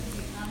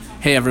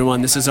Hey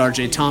everyone, this is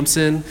RJ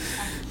Thompson,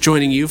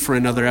 joining you for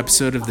another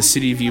episode of the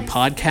City View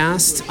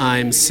podcast.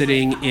 I'm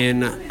sitting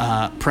in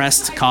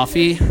Pressed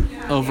Coffee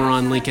over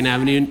on Lincoln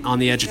Avenue on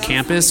the edge of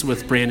campus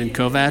with Brandon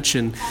Kovach,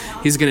 and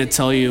he's going to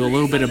tell you a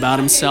little bit about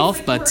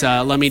himself, but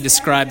let me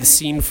describe the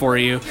scene for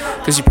you,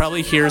 because you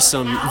probably hear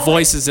some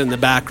voices in the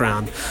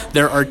background.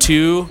 There are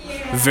two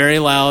very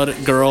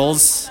loud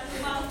girls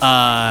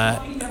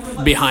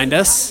behind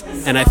us,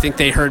 and I think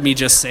they heard me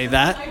just say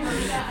that.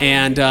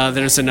 And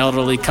there's an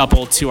elderly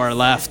couple to our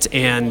left,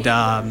 and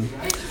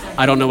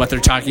I don't know what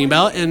they're talking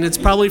about, and it's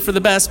probably for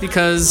the best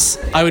because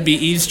I would be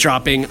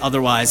eavesdropping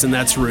otherwise, and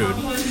that's rude.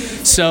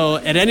 So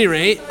at any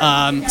rate,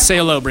 say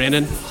hello,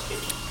 Brandon.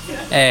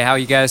 Hey, how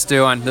you guys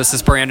doing? This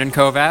is Brandon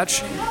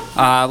Kovach.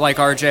 Like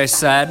RJ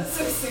said,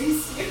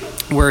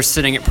 we're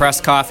sitting at Press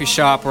Coffee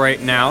Shop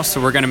right now,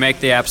 so we're going to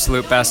make the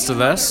absolute best of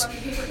this.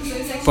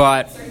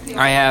 But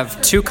I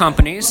have two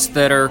companies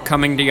that are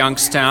coming to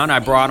Youngstown. I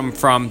brought them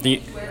from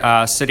the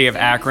city of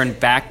Akron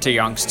back to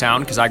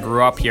Youngstown because I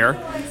grew up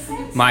here.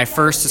 My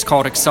first is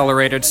called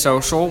Accelerated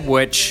Social,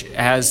 which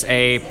has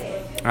a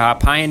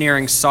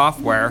pioneering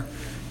software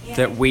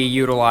that we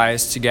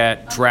utilize to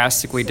get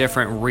drastically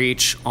different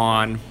reach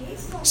on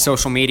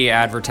social media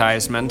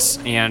advertisements,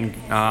 and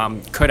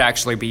could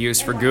actually be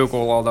used for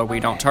Google, although we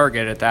don't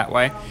target it that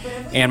way.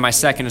 And my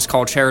second is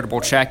called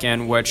Charitable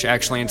Check-In, which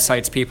actually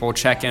incites people to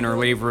check in or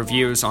leave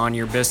reviews on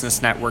your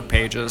business network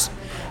pages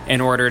in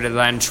order to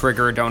then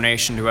trigger a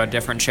donation to a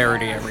different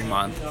charity every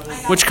month.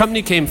 Which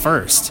company came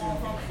first?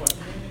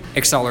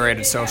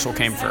 Accelerated Social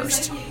came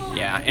first.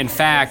 Yeah, in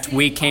fact,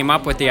 we came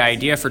up with the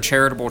idea for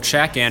Charitable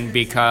Check-In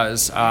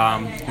because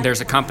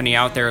there's a company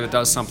out there that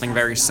does something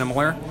very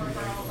similar,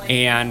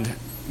 and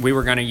we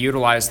were going to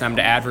utilize them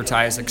to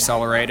advertise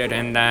Accelerated.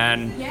 And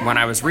then when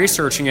I was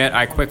researching it,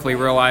 I quickly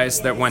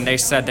realized that when they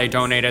said they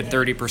donated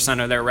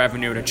 30% of their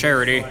revenue to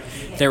charity,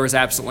 there was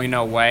absolutely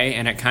no way,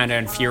 and it kind of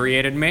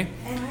infuriated me.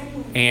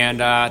 And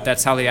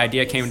that's how the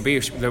idea came to be,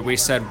 that we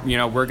said,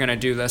 we're going to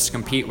do this,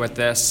 compete with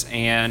this,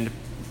 and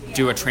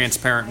do a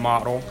transparent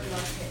model.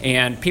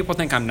 And people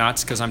think I'm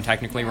nuts because I'm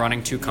technically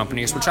running two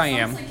companies, which I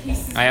am.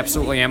 I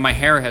absolutely am. My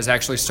hair has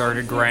actually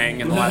started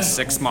graying in the last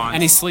 6 months.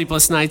 Any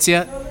sleepless nights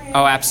yet?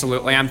 Oh,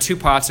 absolutely. I'm 2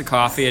 pots of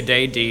coffee a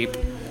day deep,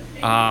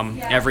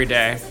 every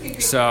day.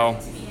 So,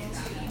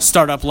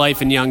 Startup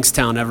life in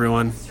Youngstown,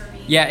 everyone.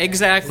 Yeah,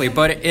 exactly.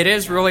 But it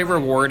is really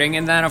rewarding.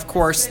 And then, of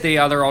course, the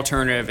other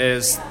alternative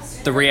is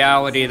the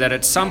reality that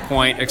at some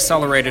point,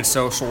 Accelerated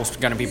Social is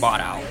going to be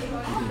bought out.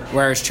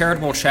 Whereas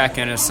Charitable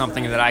Check-In is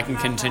something that I can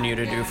continue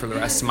to do for the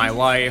rest of my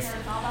life.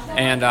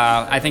 And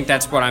I think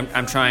that's what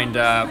I'm trying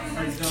to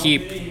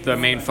keep the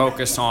main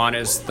focus on,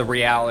 is the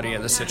reality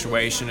of the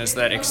situation, is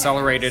that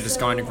Accelerated is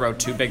going to grow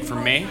too big for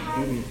me.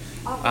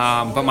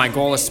 But my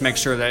goal is to make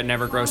sure that it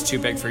never grows too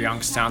big for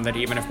Youngstown, that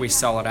even if we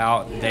sell it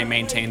out, they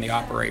maintain the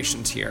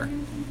operations here.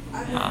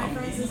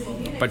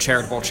 But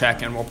Charitable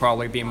Check-In will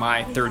probably be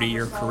my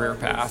 30-year career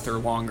path or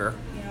longer.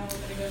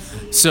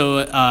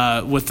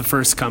 So with the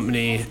first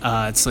company,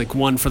 it's like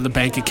one for the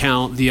bank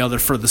account, the other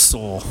for the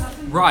soul.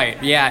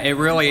 Right, yeah, it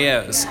really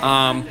is.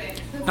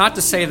 Not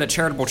to say that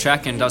Charitable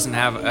Check-In doesn't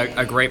have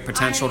a great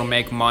potential to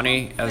make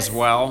money as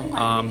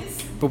well,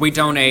 but we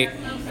donate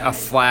a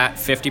flat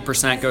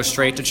 50% goes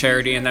straight to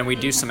charity, and then we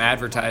do some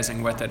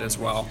advertising with it as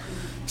well.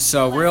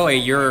 So really,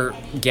 you're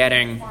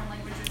getting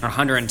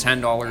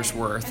 $110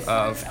 worth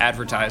of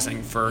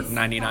advertising for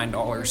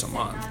 $99 a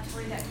month.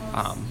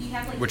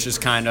 Which is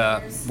kind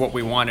of what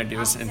we want to do,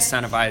 is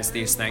incentivize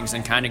these things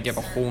and kind of give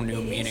a whole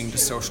new meaning to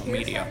social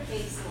media.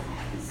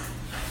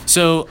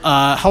 So,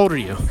 how old are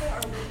you?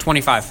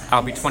 25.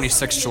 I'll be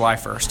 26 July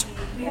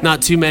 1st.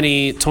 Not too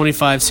many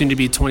 25,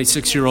 soon-to-be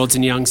 26-year-olds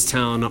in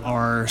Youngstown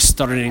are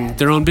starting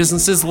their own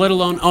businesses, let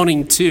alone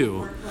owning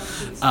two.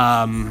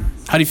 How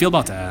do you feel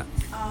about that?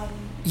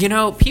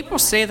 People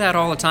say that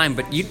all the time,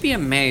 but you'd be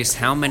amazed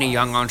how many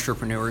young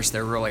entrepreneurs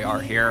there really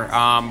are here.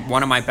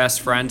 One of my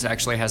best friends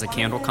actually has a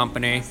candle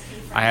company.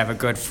 I have a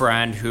good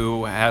friend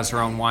who has her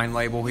own wine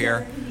label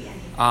here.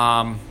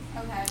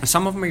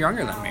 Some of them are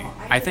younger than me.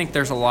 I think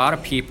there's a lot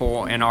of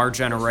people in our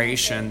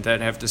generation that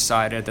have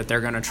decided that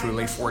they're going to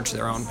truly forge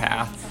their own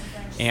path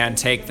and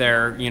take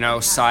their,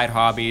 side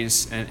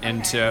hobbies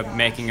into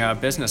making a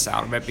business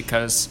out of it,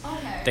 because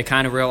they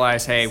kind of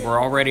realize, hey,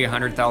 we're already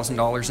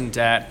 $100,000 in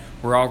debt.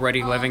 We're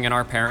already living in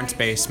our parents'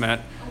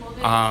 basement.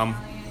 What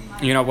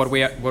do we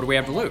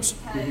have to lose?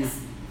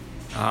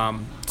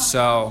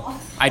 So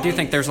I do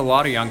think there's a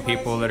lot of young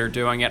people that are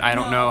doing it. I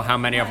don't know how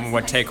many of them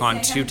would take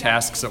on 2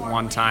 tasks at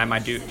one time.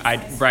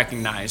 I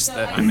recognize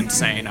that I'm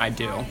insane. I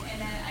do.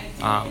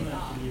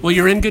 Well,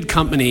 you're in good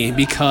company,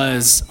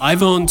 because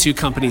I've owned 2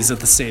 companies at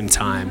the same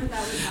time.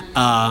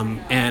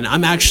 And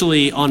I'm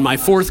actually on my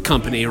 4th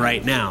company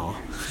right now.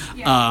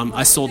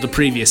 I sold the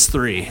previous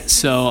 3.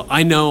 So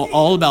I know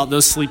all about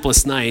those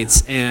sleepless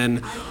nights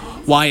and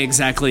why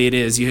exactly it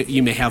is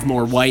you may have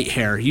more white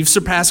hair. You've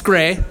surpassed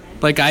gray.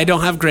 Like, I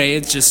don't have gray,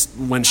 it just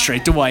went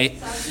straight to white.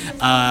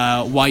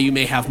 Why you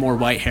may have more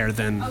white hair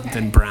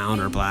than brown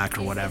or black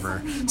or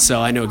whatever.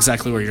 So I know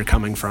exactly where you're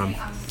coming from.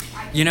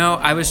 You know,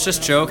 I was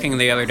just joking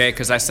the other day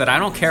because I said I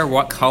don't care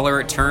what color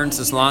it turns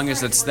as long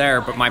as it's there.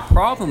 But my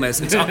problem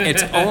is it's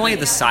only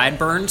the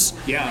sideburns.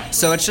 Yeah.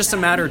 So it's just a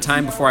matter of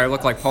time before I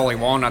look like Paulie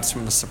Walnuts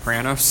from The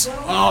Sopranos.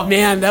 Oh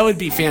man, that would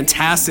be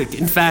fantastic.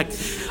 In fact,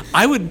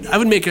 I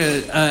would make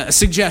a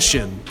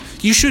suggestion.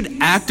 You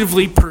should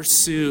actively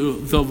pursue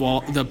the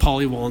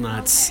Paulie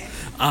Walnuts.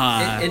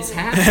 It's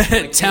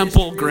happening. Like,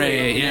 Temple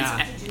Gray.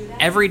 Yeah.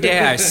 Every day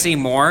I see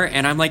more,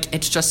 and I'm like,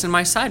 it's just in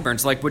my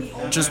sideburns. Like, would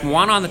just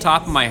one on the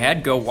top of my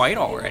head go white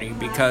already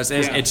because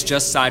it's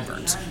just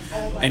sideburns,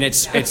 and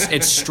it's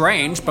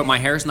strange. But my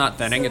hair's not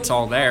thinning; it's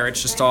all there.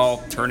 It's just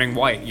all turning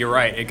white. You're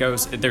right. It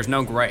goes. There's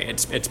no gray.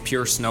 It's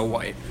pure Snow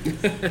White.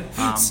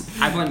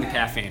 I blame the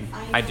caffeine.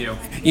 I do.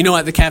 You know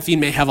what? The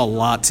caffeine may have a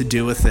lot to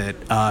do with it.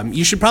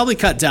 You should probably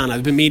cut down.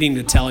 I've been meaning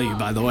to tell you,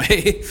 by the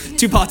way.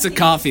 2 pots of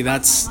coffee.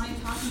 That's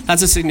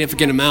a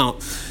significant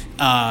amount.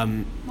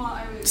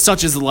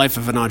 Such is the life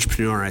of an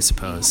entrepreneur, I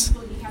suppose.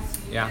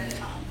 Yeah.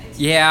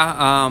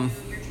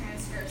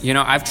 You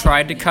know, I've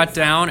tried to cut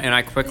down, and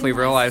I quickly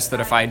realized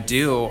that if I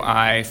do,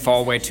 I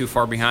fall way too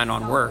far behind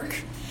on work.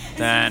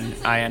 Then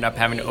I end up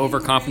having to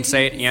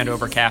overcompensate and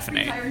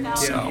overcaffeinate.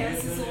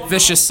 So,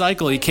 vicious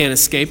cycle. You can't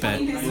escape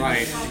it.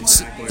 Right.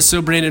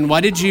 So Brandon,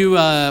 why did you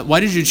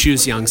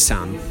choose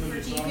Youngstown,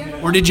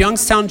 or did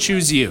Youngstown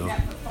choose you?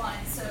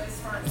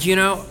 You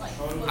know,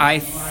 I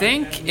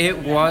think it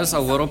was a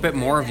little bit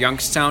more of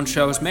Youngstown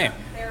chose me.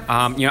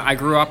 You know, I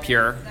grew up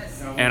here,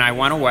 and I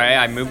went away.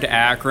 I moved to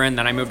Akron,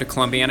 then I moved to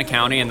Columbiana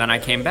County, and then I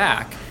came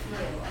back.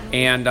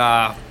 And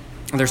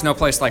there's no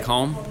place like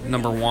home,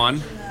 number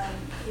one.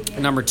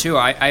 Number two,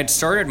 I had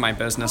started my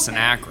business in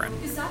Akron.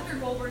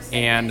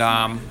 And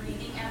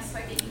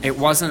it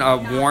wasn't a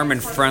warm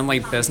and friendly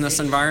business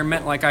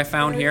environment like I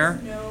found here.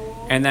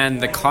 And then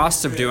the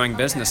cost of doing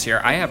business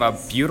here, I have a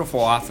beautiful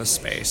office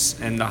space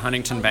in the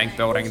Huntington Bank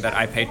building that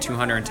I pay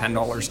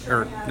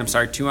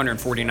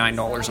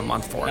 $249 a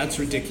month for. That's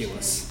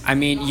ridiculous. I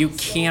mean, you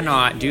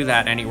cannot do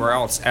that anywhere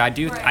else. I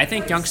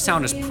think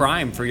Youngstown is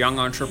prime for young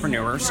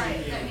entrepreneurs.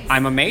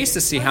 I'm amazed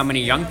to see how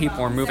many young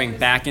people are moving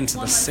back into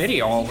the city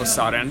all of a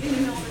sudden.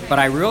 But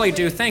I really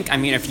do think, I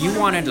mean, if you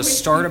wanted to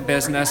start a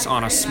business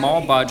on a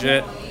small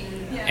budget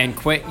and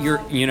quit your,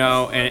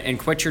 and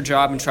quit your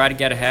job and try to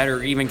get ahead,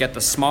 or even get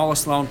the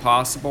smallest loan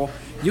possible,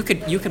 you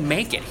could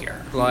make it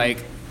here.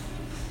 Like,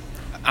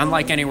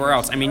 unlike anywhere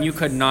else. I mean, you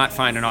could not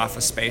find an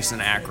office space in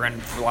Akron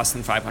for less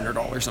than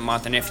 $500 a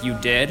month, and if you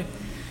did,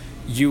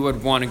 you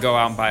would want to go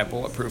out and buy a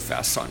bulletproof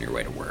vest on your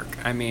way to work.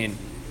 I mean,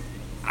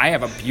 I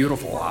have a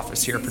beautiful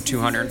office here for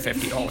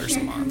 $250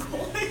 a month.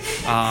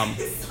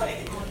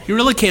 You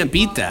really can't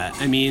beat that.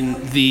 I mean,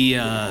 the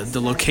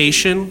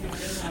location.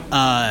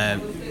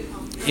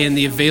 And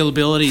the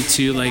availability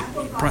to like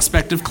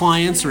prospective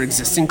clients or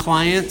existing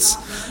clients,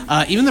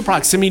 even the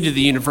proximity to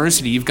the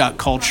university. You've got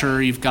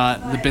culture, you've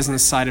got the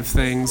business side of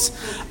things.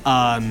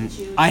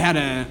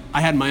 I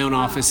had my own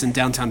office in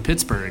downtown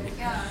Pittsburgh,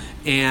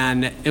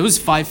 and it was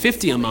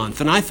 $550 a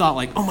month, and I thought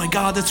like, oh my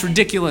God, that's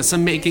ridiculous.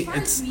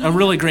 It's a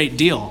really great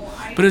deal,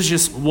 but it was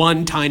just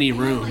one tiny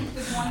room.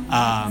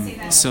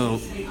 So,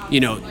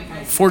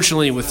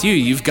 fortunately with you,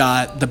 you've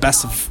got the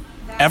best of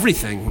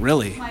everything,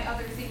 really.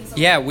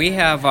 Yeah, we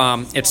have,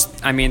 it's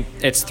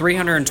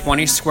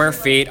 320 square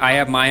feet. I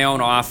have my own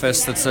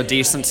office that's a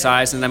decent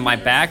size, and then my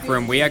back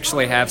room, we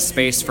actually have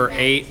space for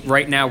 8.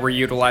 Right now, we're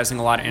utilizing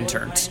a lot of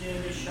interns.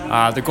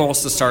 The goal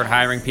is to start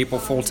hiring people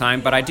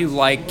full-time, but I do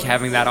like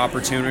having that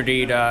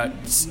opportunity to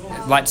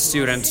let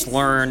students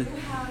learn,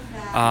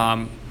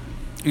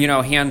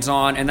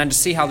 hands-on, and then to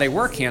see how they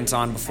work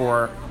hands-on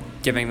before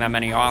giving them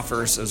any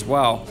offers as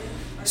well.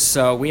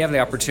 So we have the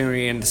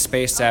opportunity and the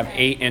space to have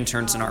 8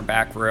 interns in our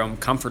back room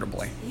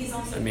comfortably.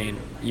 I mean,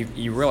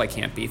 you really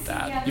can't beat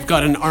that. You've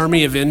got an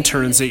army of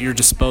interns at your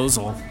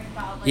disposal.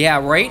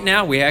 Yeah, right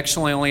now we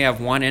actually only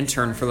have 1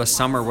 intern for the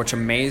summer, which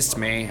amazed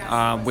me.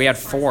 We had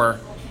 4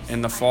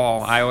 in the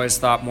fall. I always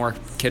thought more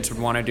kids would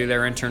want to do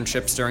their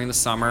internships during the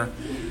summer.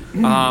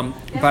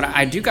 But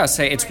I do gotta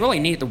say, it's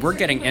really neat that we're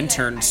getting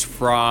interns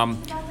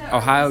from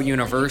Ohio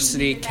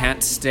University,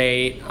 Kent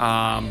State,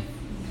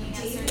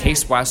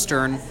 Case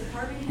Western.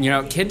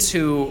 Kids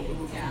who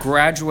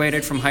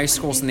graduated from high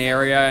schools in the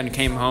area and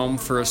came home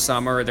for a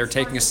summer, they're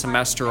taking a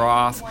semester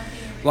off.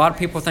 A lot of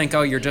people think,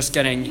 oh, you're just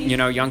getting,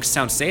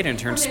 Youngstown State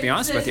interns. To be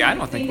honest with you, I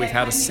don't think we've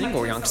had a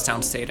single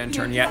Youngstown State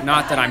intern yet.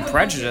 Not that I'm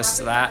prejudiced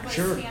to that.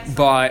 Sure.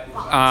 But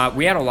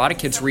we had a lot of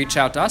kids reach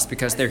out to us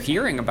because they're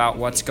hearing about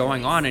what's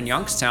going on in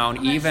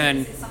Youngstown,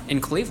 even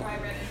in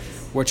Cleveland,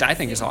 which I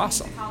think is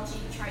awesome.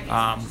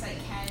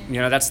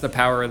 That's the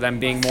power of them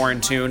being more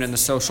in tune and the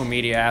social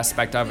media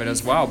aspect of it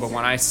as well. But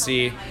when I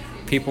see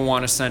people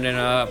want to send in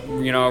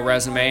a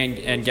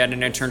resume and get an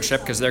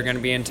internship because they're going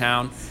to be in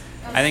town,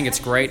 I think it's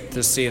great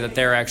to see that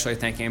they're actually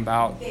thinking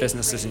about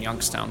businesses in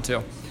Youngstown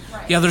too.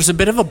 Yeah, there's a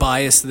bit of a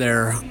bias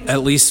there,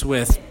 at least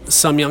with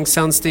some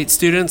Youngstown State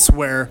students,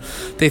 where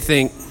they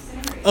think,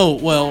 oh,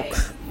 well,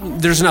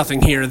 there's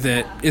nothing here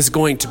that is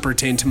going to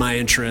pertain to my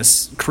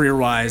interests,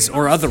 career-wise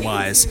or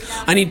otherwise.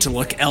 I need to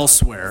look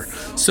elsewhere.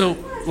 So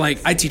like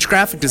I teach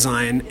graphic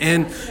design,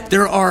 and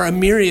there are a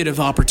myriad of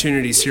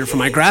opportunities here for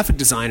my graphic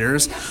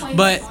designers,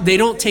 but they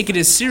don't take it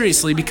as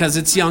seriously because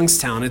it's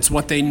Youngstown. It's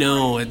what they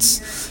know.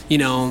 It's, you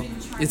know,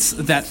 it's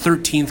that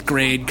 13th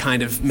grade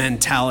kind of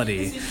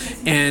mentality.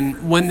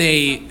 And when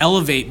they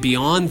elevate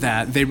beyond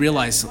that, they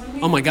realize,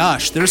 oh my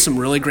gosh, there's some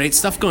really great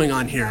stuff going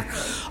on here.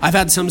 I've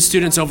had some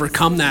students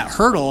overcome that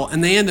hurdle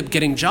and they end up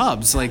getting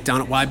jobs like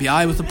down at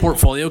YBI with a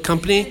portfolio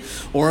company,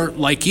 or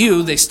like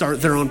you, they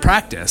start their own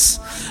practice.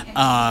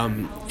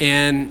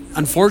 And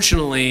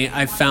unfortunately,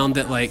 I've found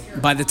that like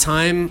by the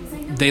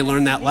time they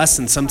learn that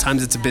lesson,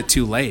 sometimes it's a bit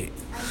too late.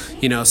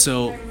 You know,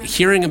 so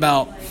hearing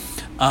about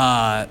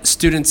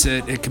students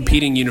at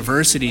competing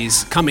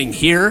universities coming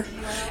here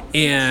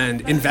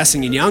and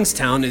investing in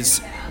Youngstown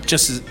is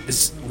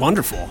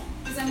wonderful.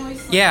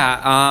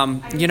 Yeah,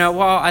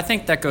 well, I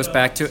think that goes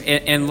back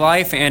to in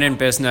life and in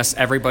business,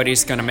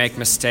 everybody's going to make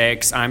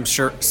mistakes. I'm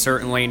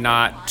certainly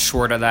not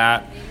short of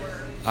that.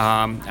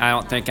 I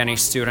don't think any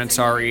students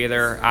are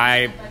either.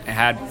 I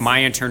had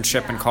my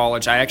internship in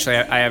college. I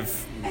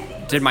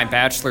did my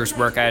bachelor's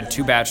work. I had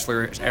 2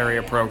 bachelor's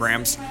area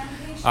programs.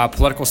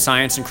 Political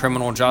science and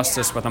criminal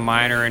justice with a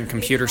minor in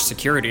computer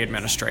security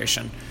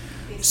administration.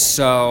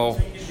 So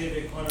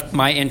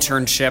my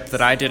internship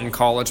that I did in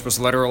college was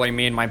literally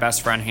me and my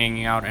best friend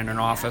hanging out in an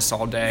office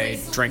all day,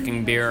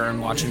 drinking beer and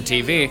watching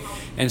TV,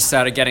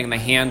 instead of getting the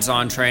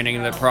hands-on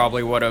training that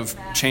probably would have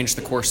changed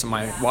the course of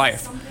my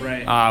life.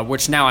 Right.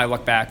 Which now I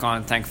look back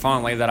on, thank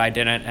fondly, that I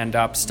didn't end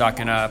up stuck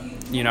in a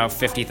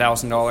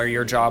 $50,000 a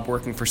year job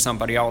working for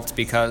somebody else,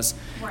 because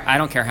I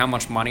don't care how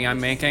much money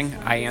I'm making,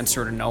 I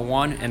answer to no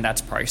one, and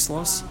that's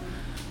priceless.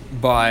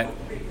 But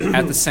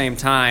at the same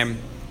time,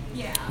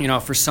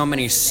 for so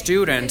many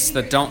students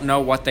that don't know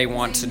what they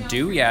want to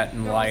do yet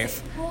in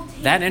life,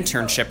 that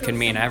internship can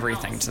mean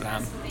everything to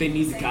them. They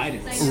need the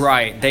guidance.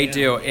 Right, they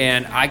do.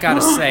 And I got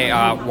to say,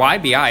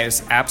 YBI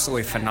is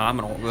absolutely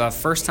phenomenal. The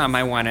first time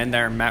I went in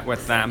there and met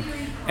with them,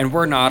 and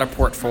we're not a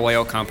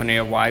portfolio company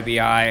of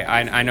YBI.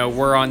 I know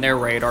we're on their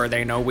radar.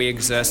 They know we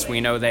exist.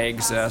 We know they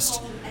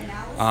exist.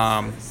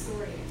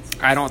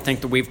 I don't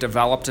think that we've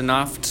developed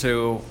enough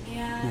to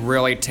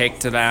really take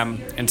to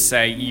them and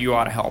say, you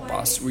ought to help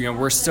us.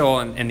 We're still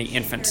in the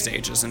infant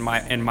stages, in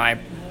my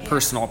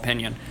personal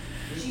opinion.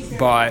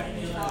 But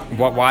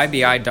what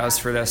YBI does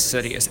for this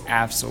city is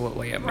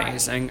absolutely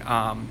amazing.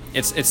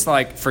 It's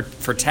like for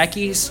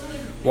techies,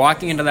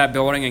 walking into that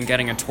building and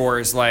getting a tour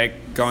is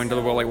like going to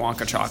the Willy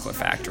Wonka chocolate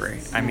factory.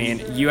 I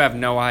mean, you have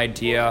no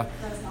idea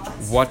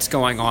what's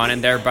going on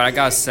in there. But I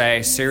gotta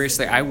say,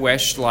 seriously, I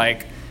wish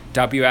like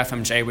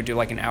WFMJ would do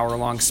like an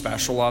hour-long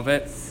special of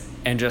it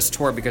and just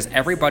tour, because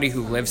everybody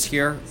who lives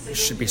here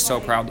should be so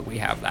proud that we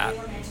have that.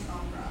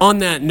 On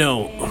that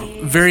note,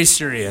 very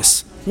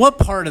serious, what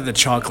part of the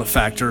chocolate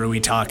factory are we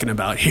talking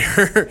about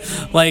here?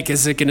 Like,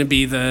 is it going to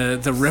be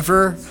the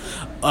river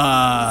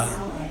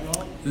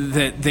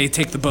that they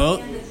take the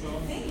boat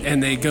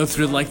and they go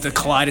through like the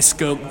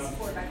kaleidoscope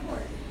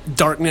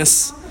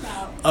darkness,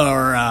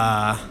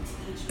 or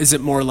is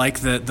it more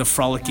like the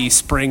frolicky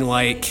spring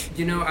like?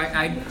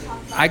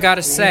 I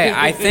gotta say,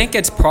 I think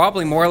it's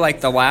probably more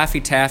like the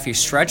Laffy Taffy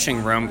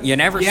stretching room. You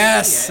never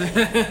see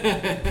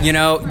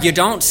it. You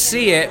don't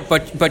see it,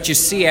 but you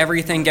see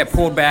everything get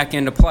pulled back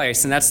into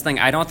place. And that's the thing.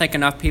 I don't think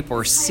enough people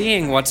are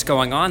seeing what's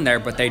going on there,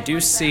 but they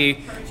do see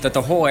that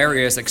the whole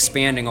area is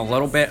expanding a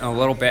little bit and a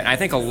little bit. And I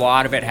think a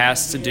lot of it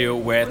has to do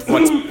with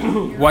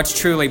what's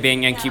truly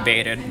being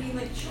incubated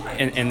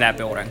in that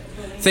building.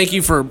 Thank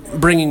you for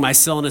bringing my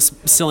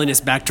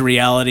silliness back to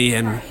reality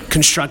and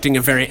constructing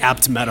a very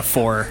apt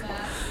metaphor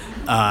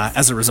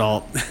as a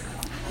result.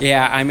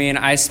 Yeah, I mean,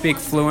 I speak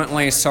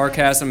fluently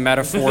sarcasm,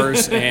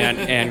 metaphors,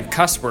 and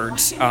cuss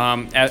words,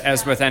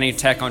 as with any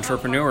tech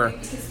entrepreneur.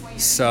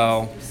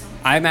 So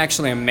I'm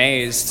actually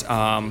amazed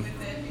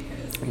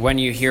when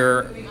you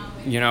hear,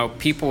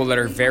 people that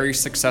are very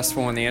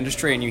successful in the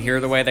industry and you hear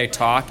the way they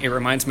talk. It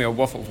reminds me of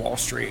Wolf of Wall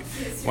Street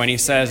when he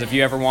says, if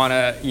you ever want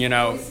to,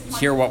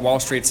 hear what Wall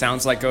Street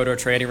sounds like, go to a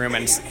trading room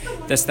and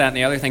this, that, and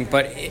the other thing.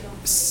 But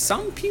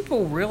some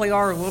people really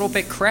are a little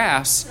bit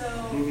crass,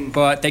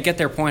 but they get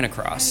their point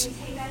across,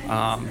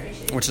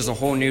 which is a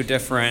whole new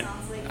different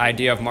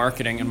idea of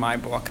marketing in my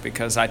book,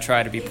 because I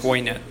try to be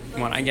poignant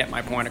when I get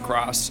my point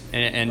across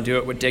and do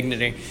it with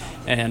dignity.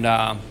 And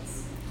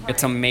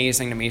it's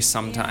amazing to me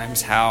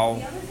sometimes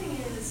how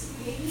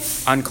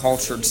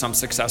uncultured some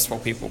successful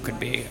people could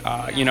be,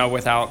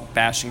 without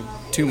bashing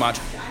too much.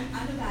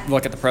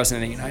 Look at the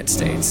President of the United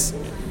States.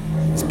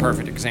 It's a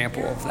perfect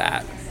example of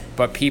that.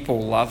 But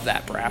people love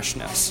that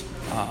brashness.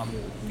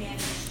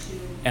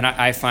 And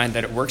I find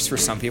that it works for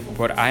some people,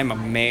 but I'm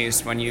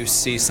amazed when you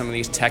see some of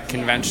these tech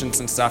conventions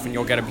and stuff, and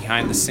you'll get a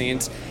behind the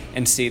scenes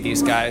and see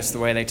these guys, the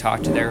way they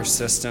talk to their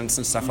assistants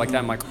and stuff like that.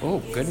 I'm like, oh,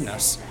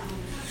 goodness.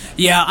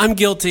 Yeah, I'm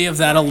guilty of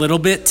that a little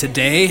bit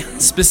today,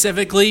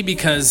 specifically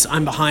because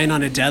I'm behind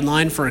on a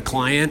deadline for a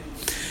client,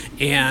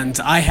 and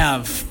I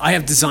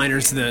have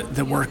designers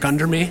that work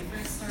under me,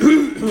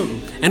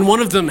 and one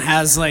of them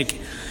has like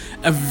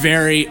a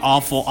very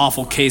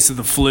awful case of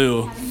the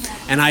flu.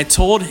 And I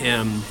told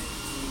him,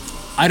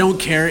 I don't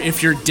care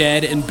if you're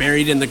dead and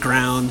buried in the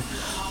ground.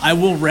 I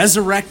will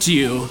resurrect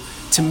you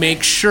to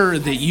make sure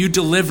that you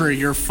deliver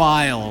your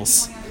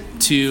files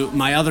to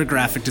my other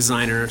graphic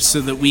designer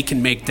so that we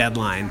can make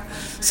deadline.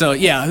 So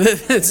yeah,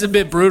 it's a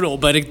bit brutal,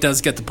 but it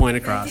does get the point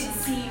across.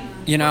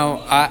 You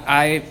know,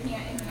 I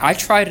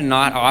try to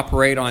not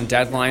operate on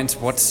deadlines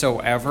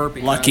whatsoever.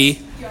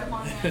 Lucky.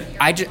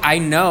 I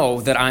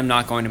know that I'm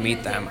not going to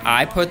meet them.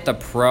 I put the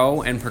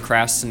pro in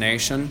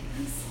procrastination,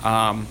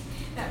 and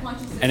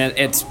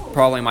it's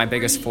probably my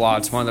biggest flaw.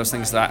 It's one of those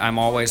things that I'm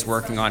always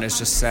working on, is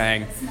just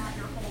saying,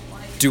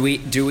 do we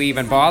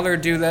even bother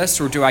to do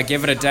this, or do I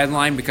give it a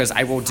deadline because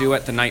I will do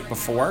it the night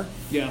before?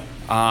 Yeah.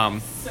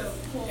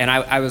 And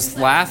I was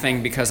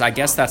laughing because I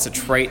guess that's a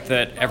trait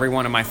that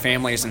everyone in my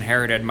family has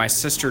inherited. My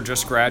sister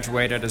just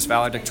graduated as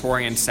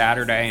valedictorian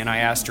Saturday, and I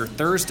asked her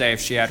Thursday if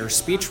she had her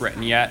speech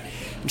written yet,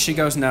 and she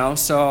goes, no.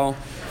 So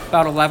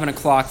about 11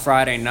 o'clock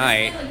Friday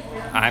night,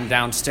 I'm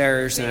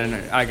downstairs, and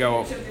I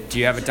go, do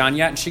you have it done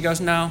yet? And she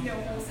goes, no.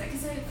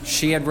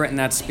 She had written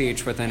that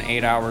speech within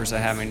 8 hours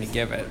of having to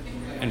give it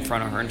in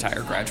front of her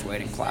entire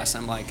graduating class.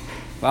 I'm like,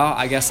 well,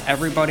 I guess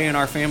everybody in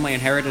our family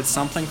inherited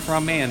something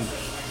from me, and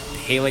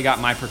Haley got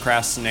my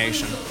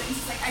procrastination.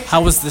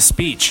 How was the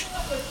speech?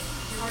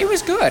 It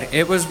was good.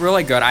 It was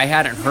really good. I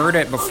hadn't heard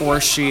it before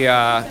she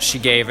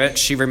gave it.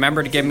 She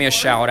remembered to give me a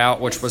shout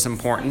out, which was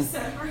important.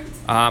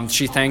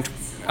 She thanked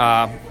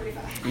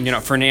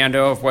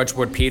Fernando of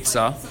Wedgwood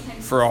Pizza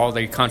for all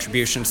the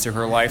contributions to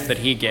her life that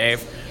he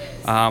gave,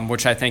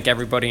 which I think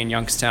everybody in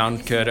Youngstown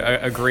could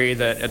agree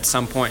that at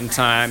some point in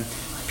time,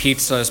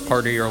 pizza is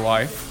part of your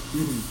life.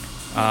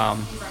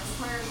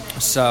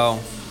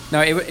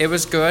 No, it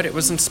was good. It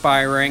was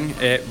inspiring.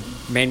 It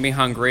made me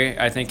hungry.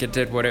 I think it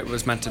did what it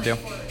was meant to do.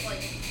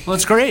 Well,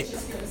 that's great.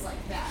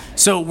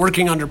 So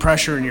working under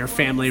pressure in your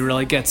family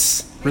really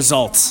gets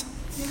results.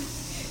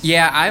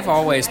 Yeah, I've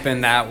always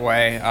been that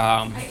way.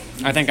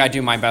 I think I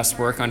do my best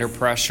work under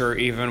pressure.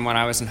 Even when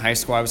I was in high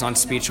school, I was on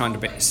speech and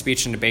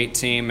debate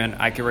team, and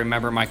I can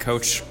remember my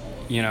coach,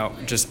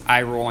 just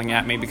eye rolling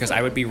at me because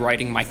I would be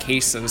writing my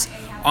cases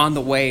on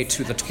the way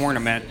to the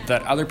tournament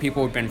that other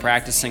people had been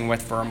practicing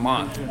with for a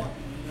month.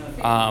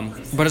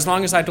 But as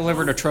long as I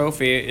delivered a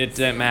trophy, it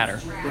didn't matter.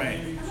 Right.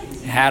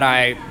 Had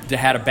I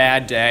had a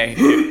bad day,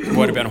 it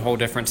would have been a whole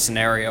different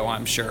scenario,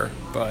 I'm sure.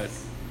 But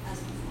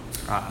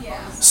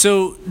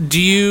so,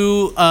 do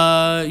you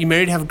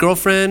married? Have a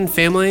girlfriend,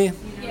 family?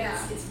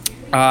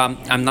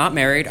 I'm not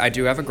married. I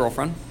do have a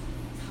girlfriend.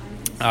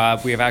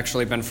 We have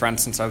actually been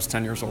friends since I was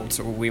 10 years old,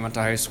 so we went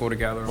to high school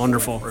together.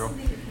 Wonderful.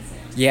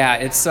 Yeah,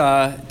 it's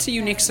a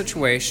unique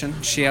situation.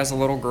 She has a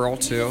little girl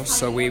too,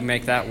 so we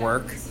make that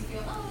work.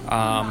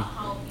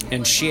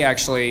 And she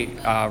actually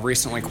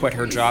recently quit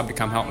her job to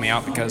come help me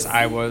out because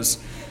I was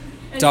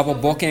double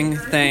booking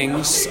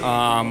things.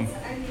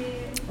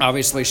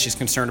 Obviously, she's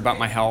concerned about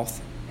my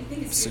health.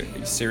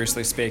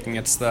 Seriously speaking,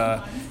 it's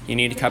you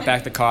need to cut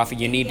back the coffee,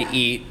 you need to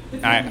eat.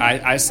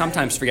 I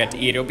sometimes forget to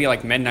eat. It'll be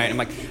like midnight. I'm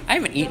like, I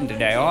haven't eaten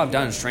today. All I've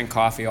done is drink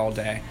coffee all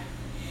day.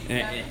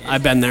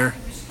 I've been there.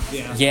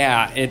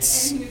 Yeah,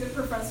 it's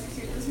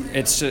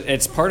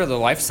part of the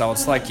lifestyle.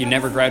 It's like you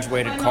never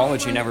graduated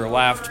college, you never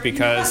left,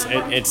 because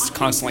it's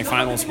constantly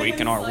finals week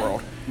in our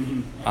world.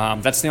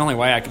 That's the only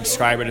way I can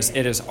describe it.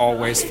 It is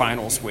always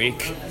finals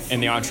week in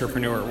the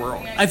entrepreneur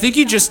world. I think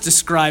you just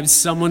described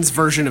someone's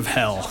version of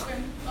hell.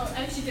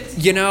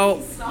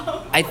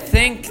 I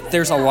think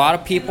there's a lot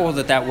of people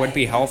that would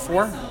be hell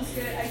for,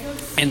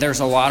 and there's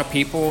a lot of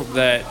people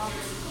that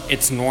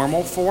it's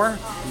normal for,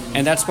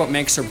 and that's what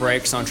makes or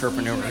breaks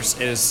entrepreneurs,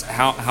 is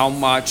how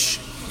much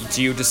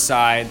do you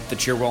decide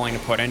that you're willing to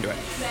put into it.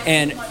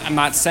 And I'm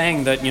not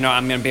saying that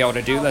I'm going to be able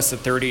to do this at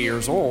 30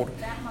 years old,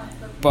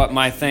 but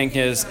my thing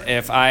is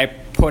if I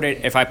put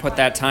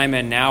that time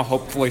in now,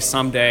 hopefully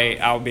someday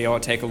I'll be able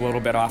to take a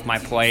little bit off my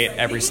plate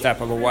every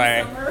step of the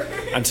way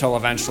until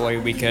eventually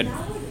we could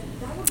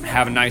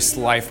have a nice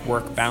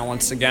life-work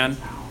balance again.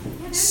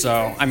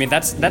 So,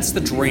 that's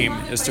the dream,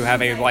 is to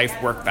have a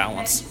life-work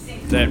balance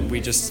that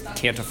we just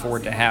can't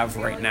afford to have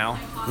right now,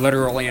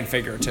 literally and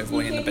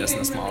figuratively in the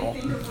business model.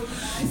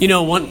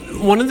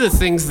 One of the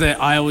things that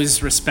I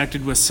always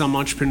respected with some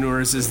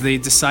entrepreneurs is they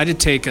decide to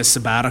take a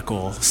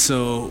sabbatical.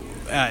 So,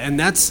 and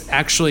that's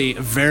actually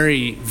a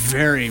very,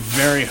 very,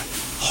 very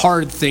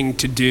hard thing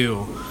to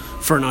do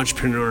for an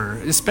entrepreneur,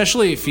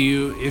 especially if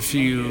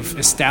you've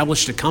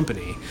established a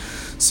company.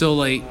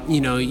 So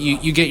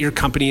you get your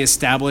company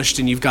established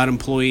and you've got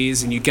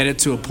employees and you get it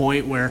to a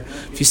point where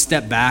if you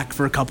step back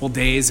for a couple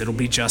days, it'll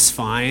be just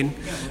fine.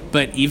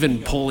 But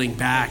even pulling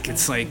back,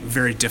 it's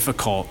very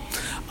difficult.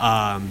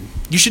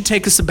 You should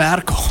take a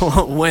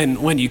sabbatical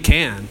when you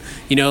can,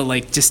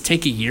 just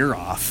take a year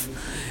off.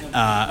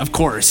 Of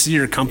course,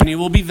 your company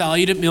will be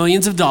valued at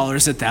millions of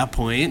dollars at that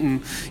point,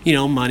 and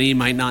money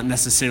might not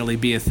necessarily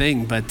be a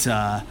thing, but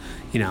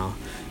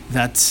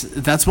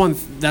that's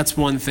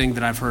one thing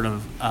that I've heard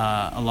of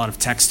a lot of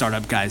tech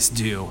startup guys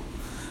do.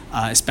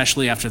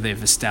 especially after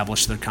they've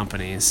established their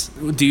companies.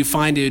 Do you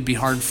find it would be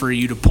hard for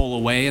you to pull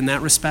away in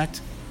that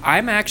respect?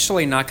 I'm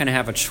actually not going to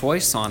have a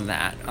choice on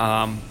that.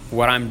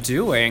 What I'm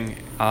doing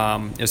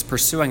is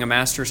pursuing a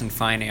master's in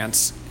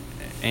finance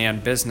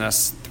and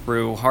business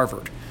through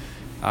Harvard.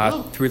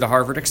 Through the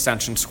Harvard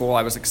Extension School,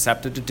 I was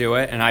accepted to do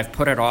it, and I've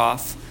put it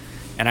off,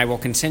 and I will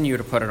continue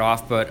to put it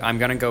off, but I'm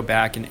going to go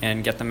back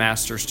and get the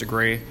master's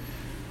degree.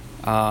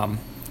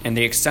 And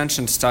the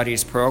Extension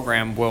Studies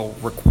program will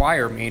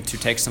require me to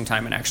take some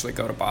time and actually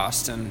go to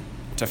Boston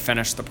to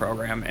finish the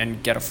program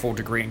and get a full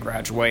degree and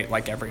graduate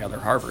like every other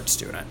Harvard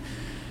student.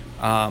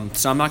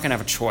 So I'm not going to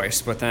have a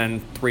choice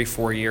within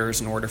 3-4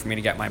 years in order for me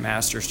to get my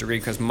master's degree,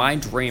 because my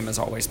dream has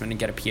always been to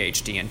get a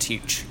PhD and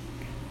teach,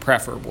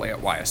 preferably at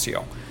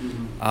YSU.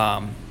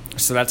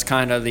 So that's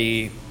kind of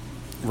the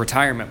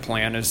retirement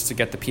plan, is to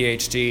get the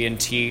PhD and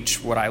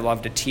teach what I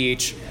love to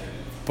teach,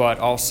 but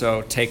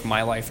also take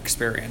my life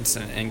experience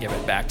and give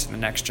it back to the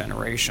next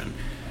generation.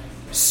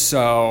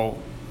 So,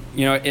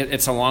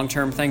 it's a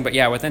long-term thing, but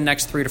yeah, within the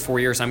next 3 to 4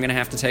 years, I'm going to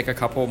have to take a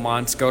couple of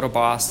months, go to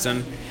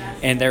Boston,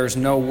 and there's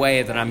no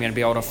way that I'm going to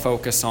be able to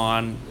focus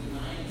on,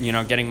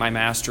 getting my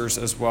master's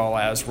as well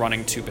as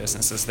running 2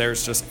 businesses.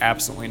 There's just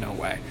absolutely no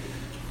way.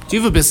 Do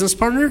you have a business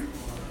partner?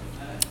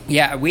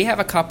 Yeah, we have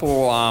a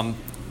couple,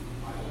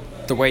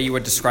 the way you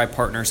would describe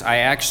partners. I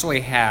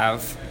actually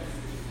have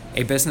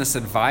a business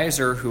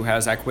advisor who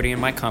has equity in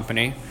my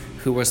company,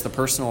 who was the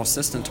personal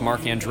assistant to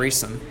Mark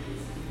Andreessen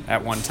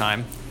at one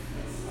time,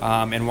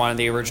 and one of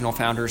the original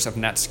founders of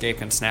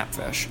Netscape and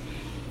Snapfish.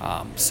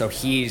 So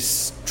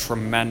he's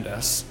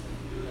tremendous.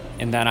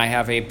 And then I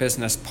have a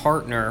business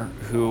partner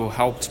who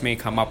helped me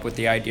come up with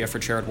the idea for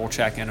Charitable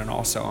Check-In and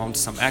also owns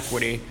some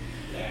equity.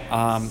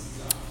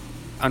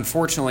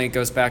 Unfortunately, it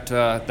goes back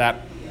to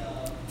that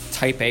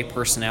type A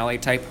personality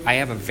type. I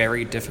have a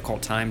very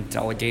difficult time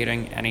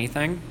delegating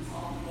anything.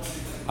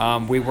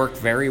 We work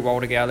very well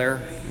together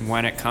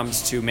when it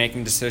comes to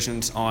making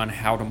decisions on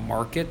how to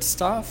market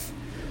stuff.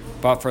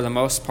 But for the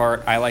most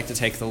part, I like to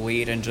take the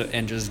lead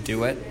and just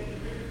do it.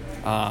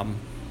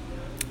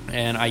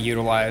 And I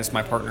utilize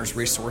my partner's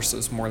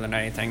resources more than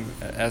anything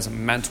as a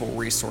mental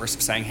resource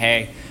of saying,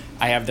 hey,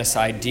 I have this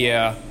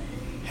idea.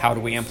 How do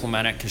we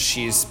implement it? Because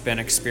she's been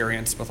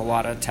experienced with a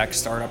lot of tech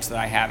startups that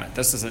I haven't.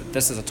 This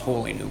is a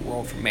totally new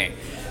world for me.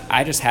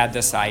 I just had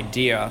this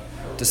idea,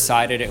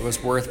 decided it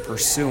was worth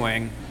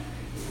pursuing,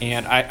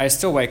 and I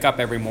still wake up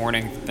every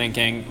morning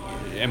thinking,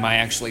 am I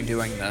actually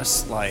doing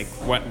this? Like,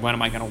 when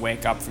am I going to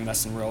wake up from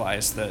this and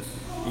realize that,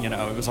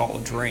 it was all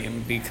a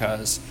dream?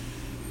 Because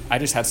I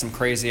just had some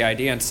crazy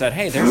idea and said,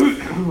 hey,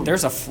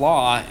 there's a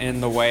flaw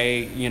in the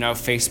way,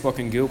 Facebook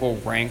and Google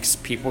ranks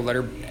people that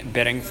are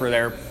bidding for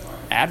their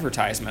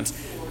advertisements.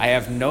 I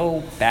have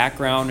no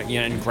background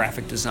in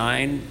graphic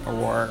design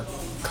or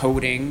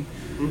coding.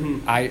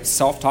 I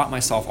self-taught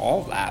myself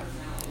all of that.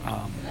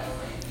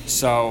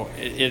 So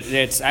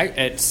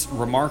it's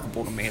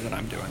remarkable to me that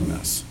I'm doing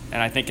this.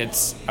 And I think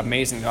it's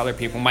amazing to other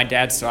people. My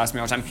dad still asks me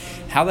all the time,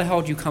 how the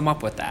hell did you come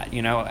up with that?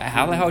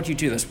 How the hell did you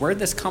do this? Where did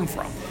this come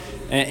from?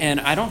 And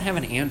I don't have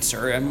an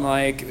answer. I'm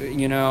like,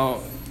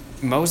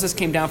 Moses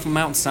came down from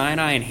Mount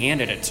Sinai and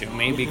handed it to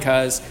me,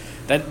 because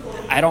that,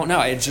 I don't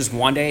know. It's just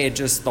one day,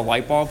 the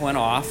light bulb went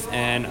off,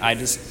 and I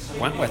just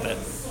went with it.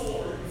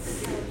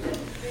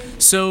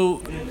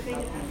 So,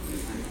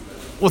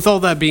 with all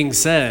that being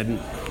said,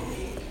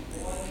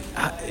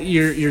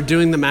 you're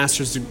doing the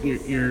master's.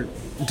 You're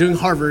doing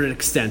Harvard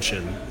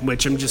Extension,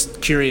 which I'm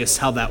just curious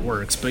how that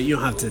works, but you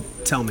don't have to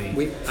tell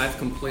me. I've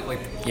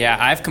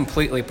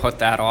completely put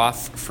that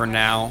off for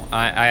now.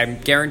 I'm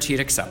guaranteed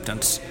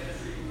acceptance.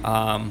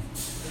 Now,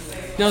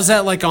 is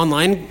that like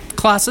online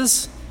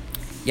classes?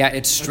 Yeah,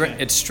 it's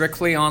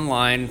strictly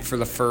online for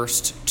the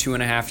first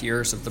 2.5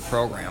 years of the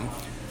program.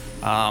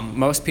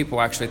 Most people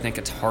actually think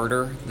it's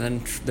harder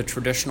than the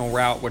traditional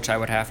route, which I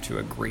would have to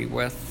agree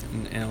with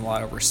in a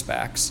lot of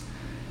respects.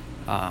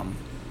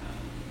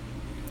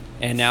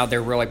 And now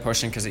they're really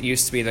pushing, because it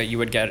used to be that you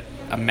would get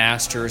a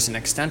master's in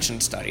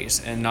extension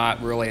studies and not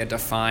really a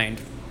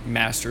defined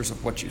master's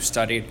of what you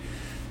studied.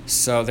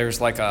 So there's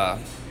like I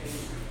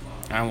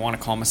don't want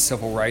to call them a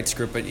civil rights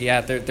group, but yeah,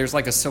 there's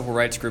like a civil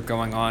rights group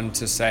going on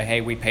to say,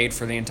 hey, we paid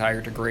for the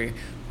entire degree.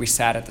 We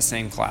sat at the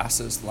same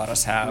classes. Let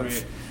us have.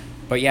 Right.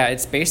 But yeah,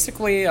 it's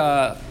basically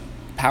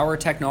power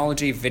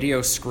technology,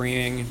 video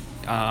screening.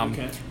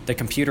 The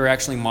computer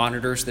actually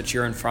monitors that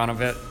you're in front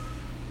of it.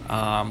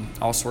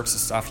 All sorts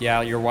of stuff.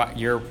 Yeah,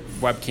 your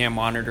webcam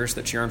monitors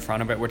that you're in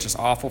front of it, which is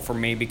awful for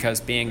me, because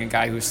being a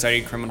guy who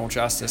studied criminal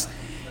justice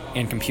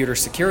and computer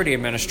security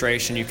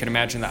administration, you can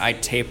imagine that I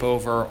tape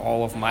over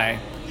all my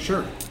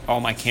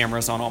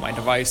cameras on all my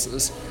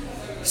devices.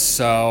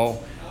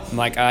 So I'm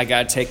like, I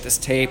gotta take this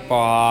tape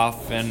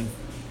off and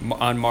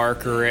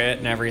unmarker it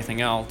and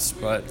everything else.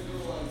 But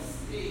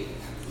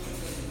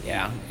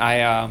yeah,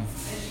 I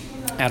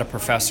had a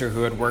professor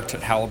who had worked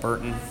at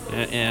Halliburton,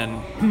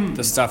 and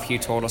the stuff he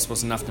told us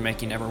was enough to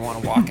make you never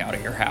want to walk out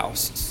of your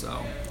house.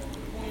 So,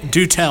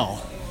 do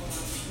tell.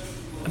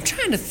 I'm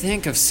trying to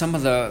think of some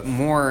of the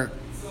more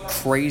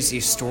crazy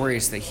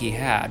stories that he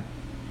had,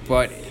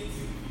 but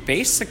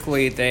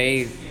basically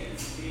they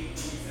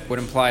would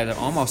imply that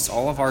almost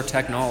all of our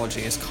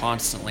technology is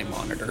constantly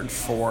monitored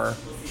for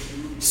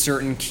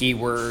certain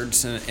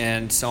keywords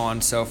and so on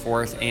and so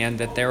forth, and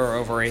that there are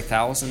over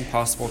 1,000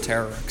 possible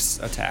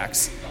terrorist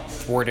attacks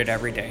thwarted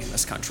every day in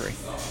this country.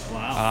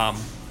 Wow.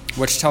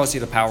 Which tells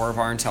you the power of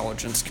our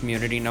intelligence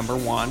community, number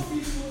one.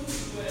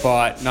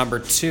 But number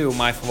two,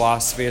 my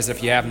philosophy is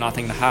if you have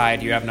nothing to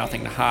hide, you have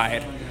nothing to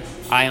hide.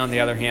 I, on the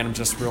other hand, am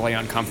just really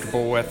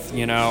uncomfortable with,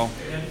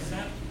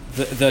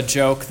 the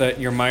joke that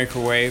your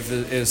microwave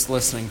is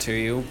listening to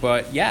you.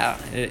 But yeah,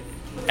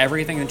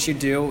 everything that you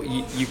do,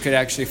 you could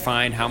actually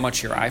find how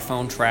much your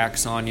iPhone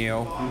tracks on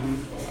you,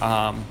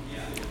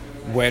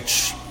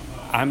 which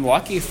I'm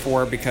lucky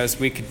for, because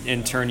we could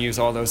in turn use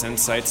all those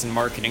insights in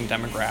marketing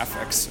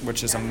demographics,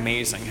 which is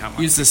amazing how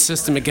much. Use the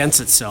system against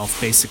itself,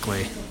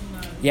 basically.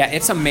 Yeah,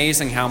 it's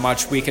amazing how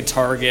much we could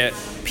target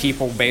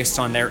people based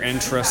on their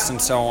interests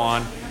and so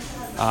on,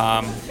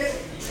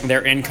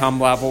 their income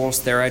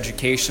levels, their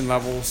education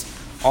levels.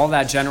 All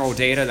that general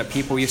data that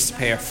people used to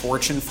pay a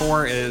fortune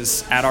for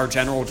is at our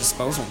general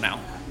disposal now.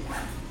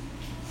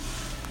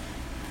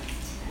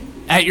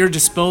 At your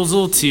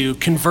disposal to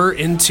convert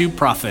into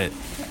profit.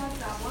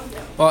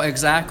 Well,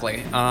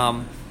 exactly.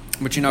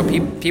 But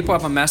people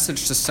have a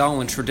message to sell,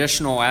 and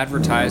traditional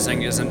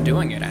advertising isn't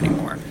doing it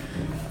anymore.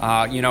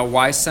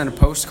 Why send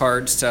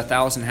postcards to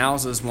 1,000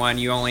 houses when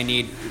you only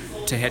need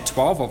to hit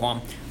 12 of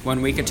them,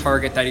 when we could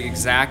target that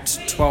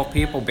exact 12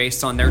 people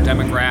based on their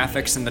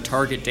demographics and the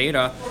target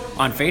data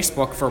on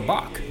Facebook for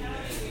 $1?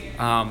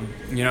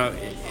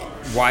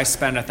 Why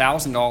spend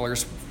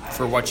 $1,000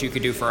 for what you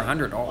could do for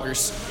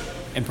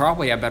 $100 and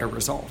probably have better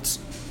results?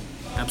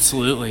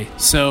 Absolutely.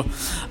 So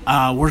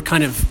we're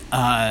kind of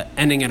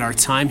ending at our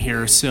time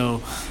here.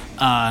 So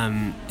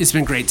it's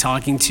been great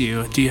talking to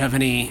you. Do you have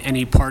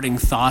any parting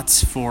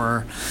thoughts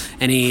for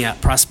any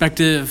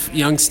prospective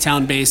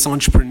Youngstown-based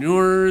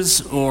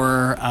entrepreneurs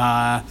or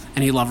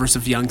any lovers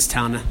of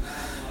Youngstown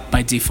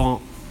by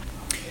default?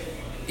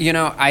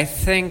 I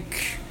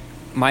think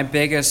my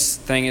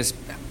biggest thing is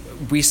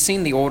we've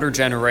seen the older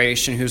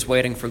generation who's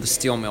waiting for the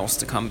steel mills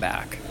to come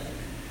back.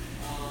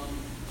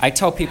 I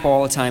tell people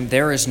all the time,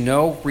 there is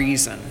no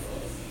reason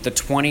that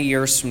 20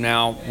 years from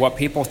now, what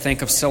people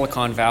think of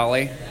Silicon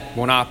Valley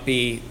will not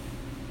be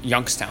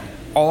Youngstown,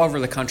 all over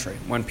the country.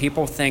 When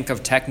people think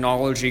of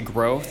technology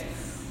growth,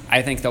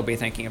 I think they'll be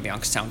thinking of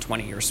Youngstown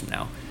 20 years from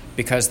now,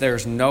 because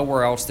there's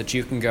nowhere else that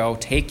you can go,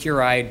 take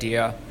your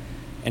idea,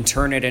 and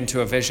turn it into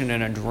a vision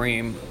and a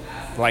dream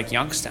like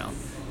Youngstown.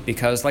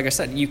 Because, like I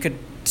said, you could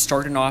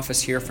start an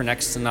office here for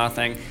next to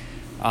nothing.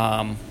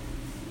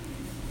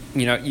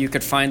 You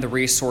could find the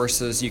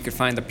resources, you could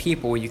find the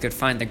people, you could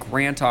find the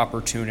grant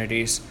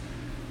opportunities.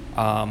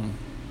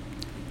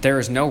 There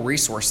is no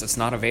resource that's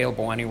not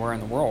available anywhere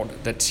in the world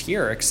that's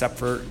here, except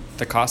for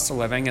the cost of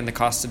living, and the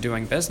cost of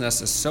doing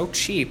business is so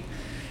cheap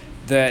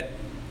that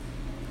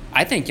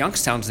I think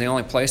Youngstown's the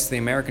only place the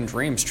American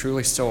dream's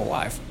truly still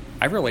alive.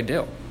 I really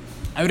do.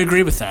 I would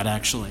agree with that,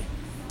 actually.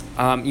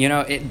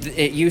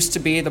 It used to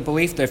be the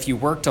belief that if you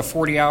worked a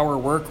 40-hour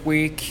work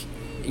week,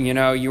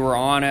 you were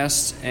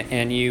honest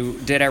and you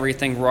did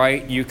everything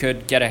right, you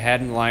could get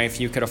ahead in life,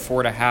 you could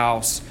afford a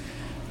house.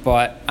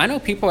 But I know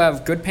people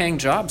have good-paying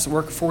jobs,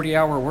 work a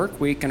 40-hour work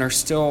week, and are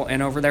still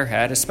in over their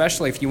head,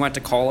 especially if you went to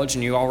college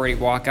and you already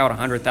walk out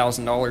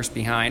 $100,000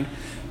 behind,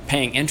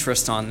 paying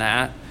interest on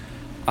that.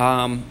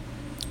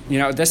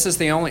 This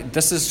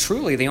is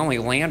truly the only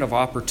land of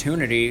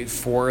opportunity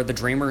for the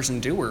dreamers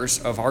and doers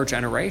of our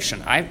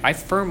generation. I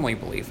firmly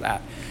believe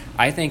that.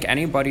 I think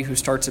anybody who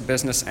starts a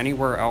business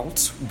anywhere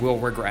else will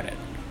regret it.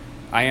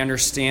 I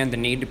understand the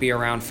need to be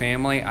around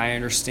family. I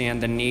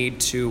understand the need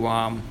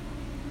to,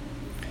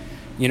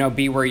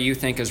 be where you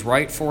think is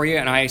right for you.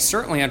 And I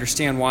certainly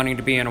understand wanting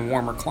to be in a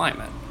warmer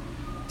climate,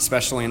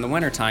 especially in the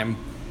wintertime.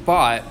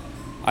 But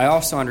I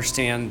also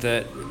understand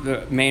that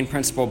the main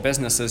principle of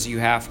business is you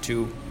have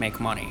to make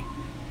money.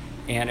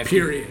 And if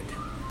Period.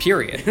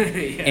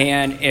 Yeah.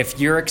 And if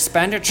your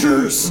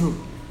expenditures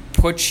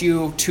put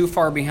you too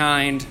far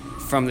behind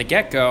from the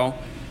get-go,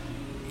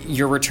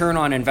 your return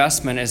on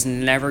investment is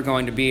never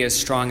going to be as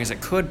strong as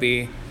it could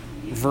be,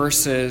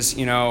 versus,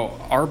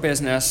 our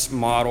business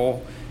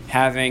model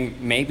having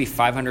maybe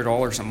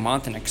 $500 a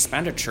month in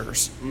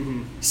expenditures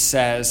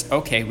says,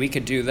 okay, we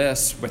could do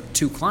this with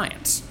 2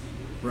 clients.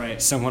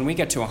 Right. So when we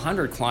get to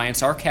 100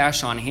 clients, our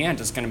cash on hand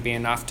is going to be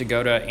enough to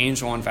go to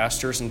angel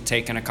investors and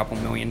take in a couple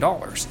 $1 million.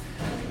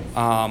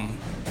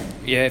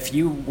 If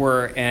you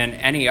were in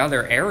any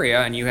other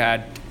area and you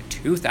had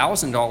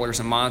 $2,000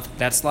 a month,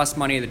 that's less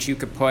money that you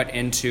could put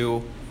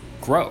into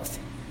growth.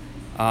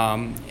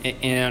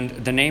 And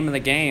the name of the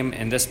game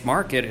in this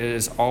market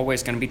is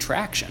always going to be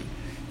traction.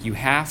 You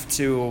have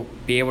to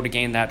be able to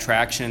gain that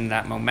traction,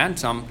 that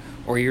momentum,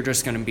 or you're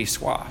just going to be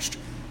squashed.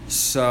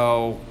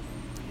 So,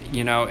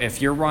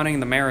 if you're running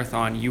the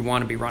marathon, you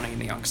want to be running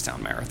the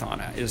Youngstown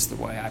Marathon, is the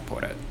way I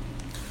put it.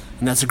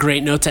 And that's a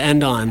great note to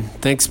end on.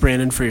 Thanks,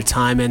 Brandon, for your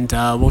time, and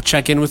we'll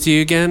check in with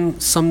you again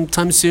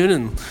sometime soon,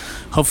 and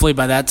hopefully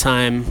by that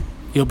time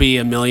you'll be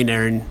a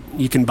millionaire and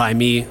you can buy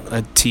me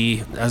a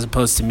tea as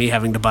opposed to me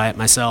having to buy it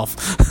myself.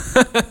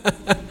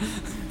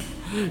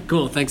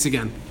 Cool. Thanks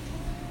again.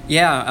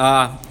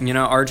 Yeah,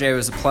 RJ, it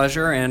was a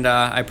pleasure, and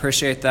I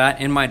appreciate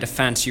that. In my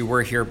defense, you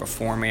were here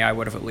before me. I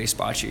would have at least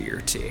bought you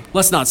your tea.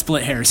 Let's not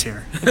split hairs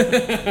here.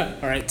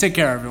 All right. Take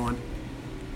care, everyone.